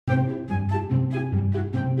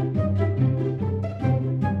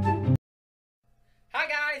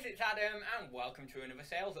Adam and welcome to another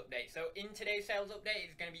sales update. So in today's sales update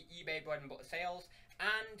it's going to be eBay bread and butter sales,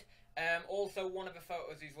 and also one of the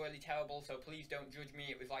photos is really terrible, so please don't judge me.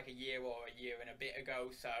 It was like a year and a bit ago,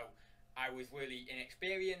 so I was really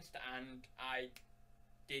inexperienced and I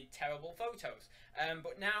did terrible photos.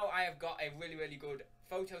 But now I have got a really good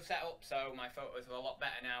photo setup, so my photos are a lot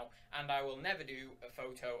better now, and I will never do a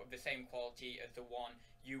photo of the same quality as the one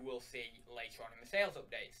you will see later on in the sales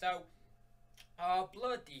update. So oh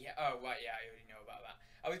bloody hell. Oh right, yeah, I already know about that.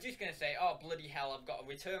 I was just going to say, oh bloody hell, I've got a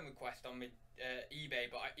return request on my eBay,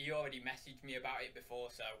 but he already messaged me about it before,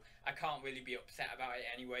 so I can't really be upset about it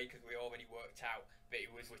anyway, because we already worked out that he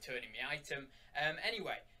was returning the item.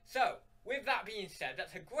 Anyway, so with that being said,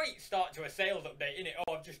 that's a great start to a sales update, innit?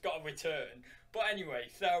 Oh, I've just got a return. But anyway,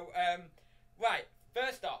 so right,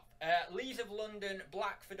 first off, Lees of London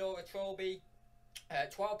Black Fedora Trilby,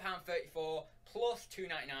 £12.34 plus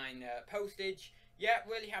 £2.99 postage. Yeah,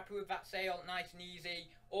 really happy with that sale, nice and easy,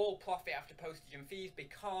 all profit after postage and fees,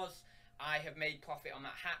 because I have made profit on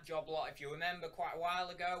that hat job lot. If you remember, quite a while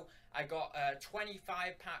ago, I got £25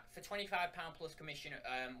 plus commission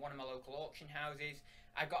at one of my local auction houses.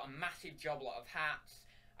 I got a massive job lot of hats.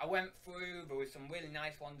 I went through, there was some really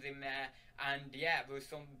nice ones in there, and yeah, there was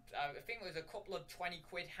some, I think there was a couple of 20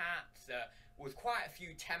 quid hats, was quite a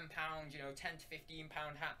few £10, you know, 10 to £15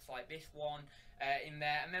 hats like this one in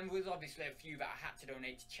there, and then there was obviously a few that I had to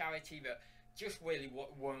donate to charity that just really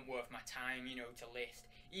weren't worth my time, you know, to list.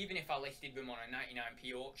 Even if I listed them on a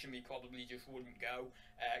 99p auction, they probably just wouldn't go,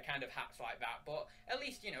 kind of hats like that, but at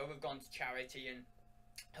least, you know, they've gone to charity, and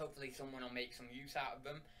hopefully someone will make some use out of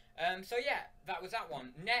them. So yeah, that was that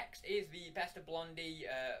one. Next is the Best of Blondie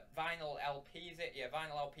vinyl LP, is it? Yeah,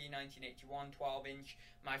 vinyl LP 1981, 12-inch.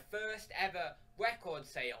 My first ever record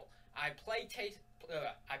sale. I play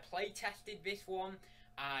tested this one.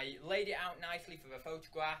 I laid it out nicely for the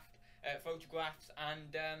photographs,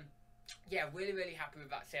 and yeah, really happy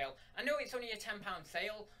with that sale. I know it's only a £10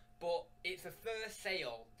 sale, but it's the first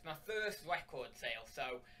sale, it's my first record sale,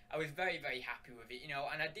 so I was very happy with it, you know,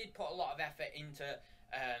 and I did put a lot of effort into,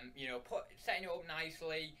 you know, setting it up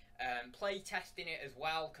nicely, play testing it as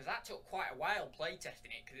well, because that took quite a while, play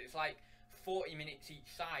testing it, because it's like 40 minutes each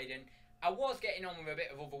side, and I was getting on with a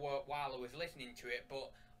bit of other work while I was listening to it,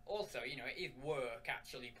 but also, you know, it is work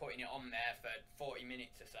actually putting it on there for 40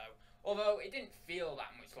 minutes or so. Although it didn't feel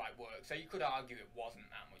that much like work, so you could argue it wasn't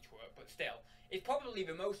that much work, but still, it's probably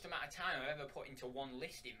the most amount of time I've ever put into one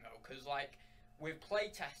listing though, because like, with play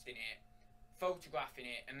testing it, photographing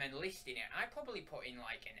it, and then listing it, I probably put in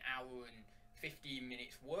like an hour and 15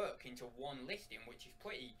 minutes work into one listing, which is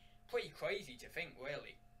pretty crazy to think,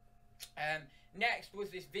 really. Next was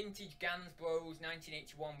this vintage Gansbros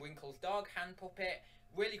 1981 Winkles dog hand puppet.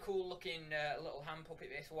 Really cool looking little hand puppet,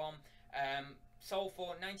 this one. Sold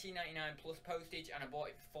for $19.99 plus postage, and I bought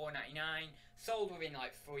it for $4.99. Sold within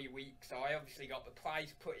like 3 weeks, so I obviously got the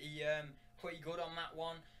price pretty good on that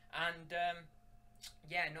one. And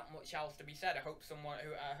yeah, not much else to be said. I hope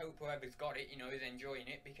whoever's got it, you know, is enjoying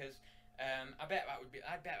it, because I bet that'd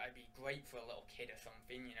be great for a little kid or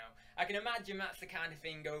something, you know. I can imagine that's the kind of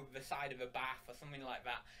thing over the side of a bath or something like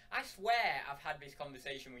that. I swear I've had this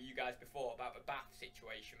conversation with you guys before about the bath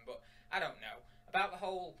situation, but I don't know. About the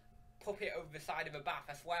whole puppet over the side of a bath,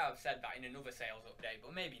 I swear I've said that in another sales update,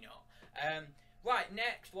 but maybe not. Right,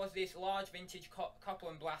 next was this large vintage copper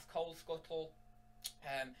and brass coal scuttle.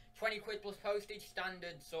 20 quid plus postage,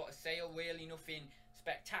 standard sort of sale, really nothing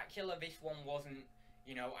spectacular. This one wasn't,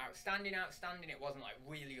 you know, outstanding. It wasn't like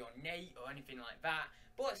really ornate or anything like that,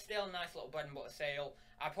 but still nice little bread and butter sale.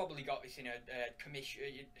 I probably got this in a commission,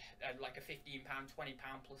 like a £15, £20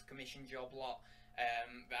 plus commission job lot,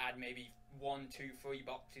 that had maybe 1, 2, 3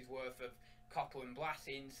 boxes worth of copper and brass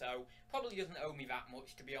in, so probably doesn't owe me that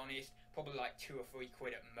much, to be honest. Probably like 2 or 3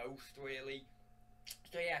 quid at most, really.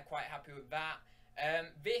 So yeah, quite happy with that.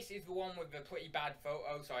 This is the one with the pretty bad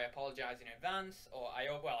photo, so I apologise in advance, or I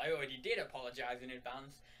already did apologise in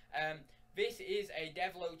advance. This is a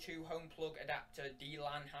Devlo 2 home plug adapter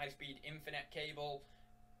DLAN high-speed Ethernet cable,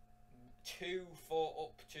 2 for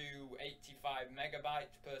up to 85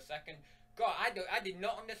 megabytes per second. God, I did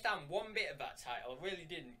not understand one bit of that title, I really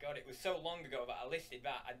didn't. God, it was so long ago that I listed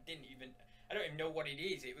that, I don't even know what it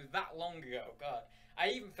is. It was that long ago, God. I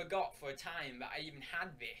even forgot for a time that I even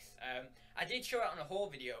had this. I did show it on a haul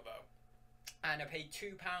video though, and I paid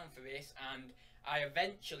 £2 for this, and I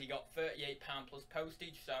eventually got £38 plus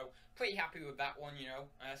postage, so pretty happy with that one, you know,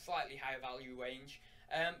 slightly higher value range.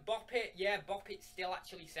 Bop It, yeah, Bop It still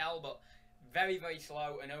actually sell, but very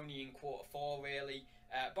slow and only in Q4 really.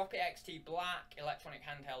 Bop It XT Black, electronic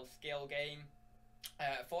handheld skill game.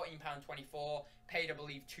 £14.24, paid I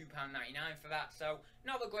believe £2.99 for that, so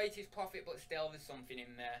not the greatest profit, but still there's something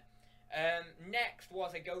in there. Next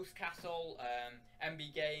was a Ghost Castle,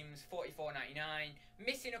 MB Games, £44.99,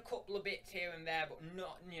 missing a couple of bits here and there, but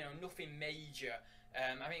not, nothing major.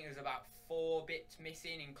 I think there was about 4 bits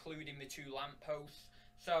missing, including the 2 lampposts.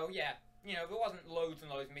 So yeah, there wasn't loads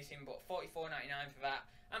and loads missing, but £44.99 for that.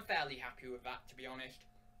 I'm fairly happy with that, to be honest.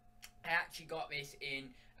 I actually got this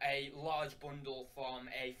in a large bundle from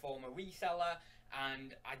a former reseller,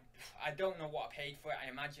 and I don't know what I paid for it. I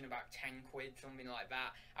imagine about 10 quid, something like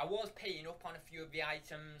that. I was paying up on a few of the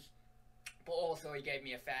items, but also he gave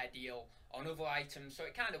me a fair deal on other items, so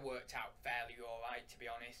it kind of worked out fairly alright, to be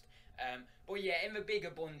honest. But yeah, in the bigger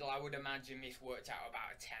bundle, I would imagine this worked out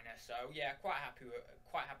about a tenner. So yeah, quite happy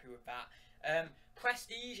with that.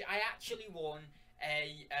 Prestige, I actually won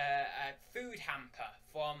a food hamper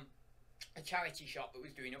from a charity shop that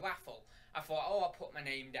was doing a raffle. I thought, oh, I'll put my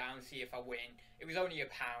name down, see if I win. It was only £1,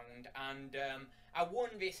 and I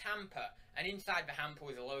won this hamper. And inside the hamper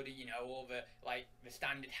was a load of, all the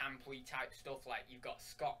standard hampery type stuff, like you've got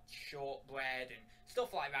Scotch shortbread and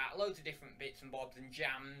stuff like that, loads of different bits and bobs, and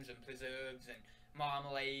jams and preserves and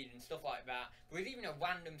marmalade and stuff like that. There was even a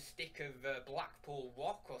random stick of Blackpool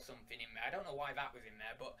Rock or something in there. I don't know why that was in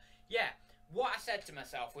there, but yeah, what I said to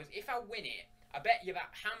myself was, if I win it, I bet you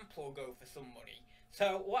that hamper will go for some money.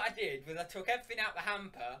 So what I did was I took everything out the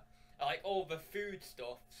hamper, like all the food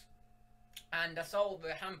stuffs, and I sold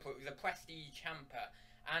the hamper. It was a Prestige hamper,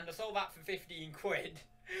 and I sold that for 15 quid.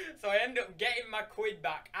 So I ended up getting my quid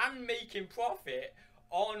back and making profit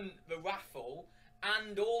on the raffle,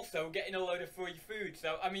 and also getting a load of free food.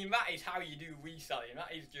 So I mean, that is how you do reselling.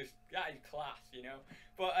 That is class,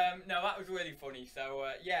 But no, that was really funny. So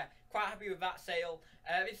yeah, quite happy with that sale.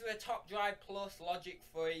 This was a Top Drive Plus Logic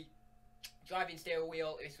free driving steering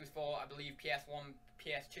wheel. This was for, I believe, PS1,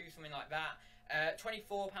 PS2, something like that.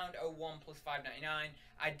 £24.01 plus £5.99.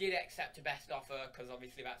 I did accept a best offer, because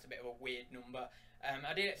obviously that's a bit of a weird number.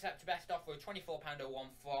 I did accept a best offer of £24.01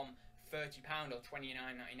 from £30 or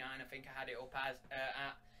 £29.99, I think I had it up as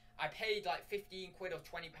at. I paid like 15 quid or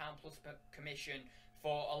 £20 plus commission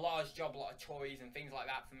for a large job lot of toys and things like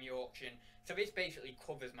that from the auction. So this basically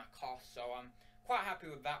covers my costs, so I'm quite happy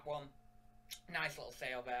with that one. Nice little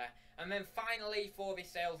sale there. And then finally, for this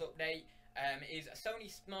sales update, is a Sony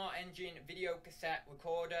Smart Engine video cassette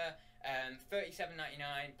recorder,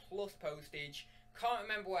 $37.99 plus postage. Can't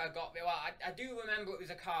remember where I got it. Well, I do remember it was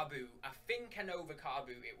a car boot. I think I know the car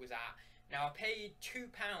boot it was at. Now, I paid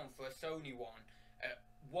 £2 for a Sony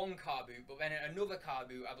one car boot, but then at another car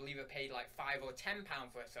boot, I believe I paid like £5 or £10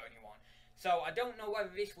 for a Sony one. So I don't know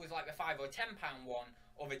whether this was like the £5 or £10 one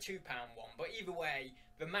or the £2 one, but either way,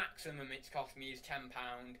 the maximum it's cost me is £10,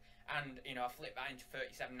 and I flip that into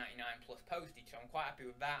 $37.99 plus postage, so I'm quite happy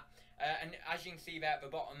with that. And as you can see there at the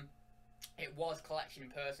bottom, it was collection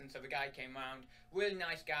in person, so the guy came round, really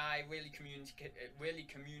nice guy, really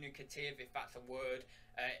communicative, if that's a word,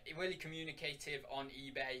 really communicative on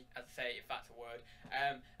eBay, as I say, if that's a word,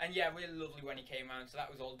 and yeah, really lovely when he came round. So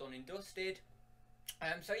that was all done and dusted.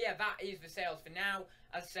 So yeah, that is the sales for now.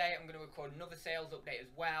 As I say, I'm going to record another sales update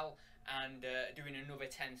as well, and doing another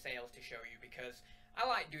 10 sales to show you, because I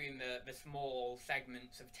like doing the small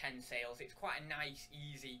segments of 10 sales. It's quite a nice,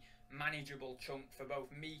 easy, manageable chunk for both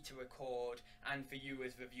me to record and for you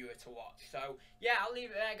as the viewer to watch. So yeah, I'll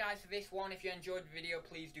leave it there, guys, for this one. If you enjoyed the video,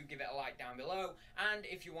 please do give it a like down below, and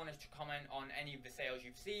if you want us to comment on any of the sales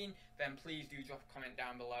you've seen, then please do drop a comment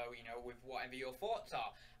down below, with whatever your thoughts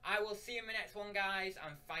are. I will see you in the next one, guys,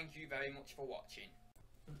 and thank you very much for watching.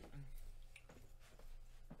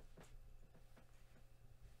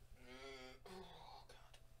 Oh god.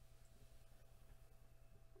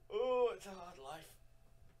 Oh, it's a hard life.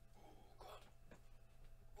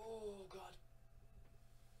 Oh god.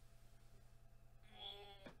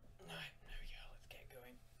 Right, there we go, let's get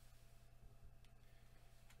going.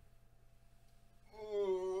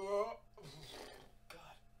 Oh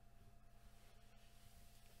god.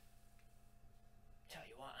 Tell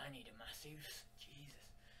you what, I need a masseuse. Jesus.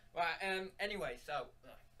 Right, anyway, so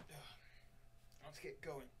let's get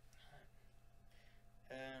going.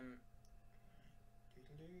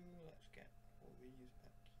 Let's get all these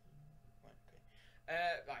back. Right, okay.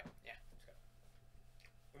 Right,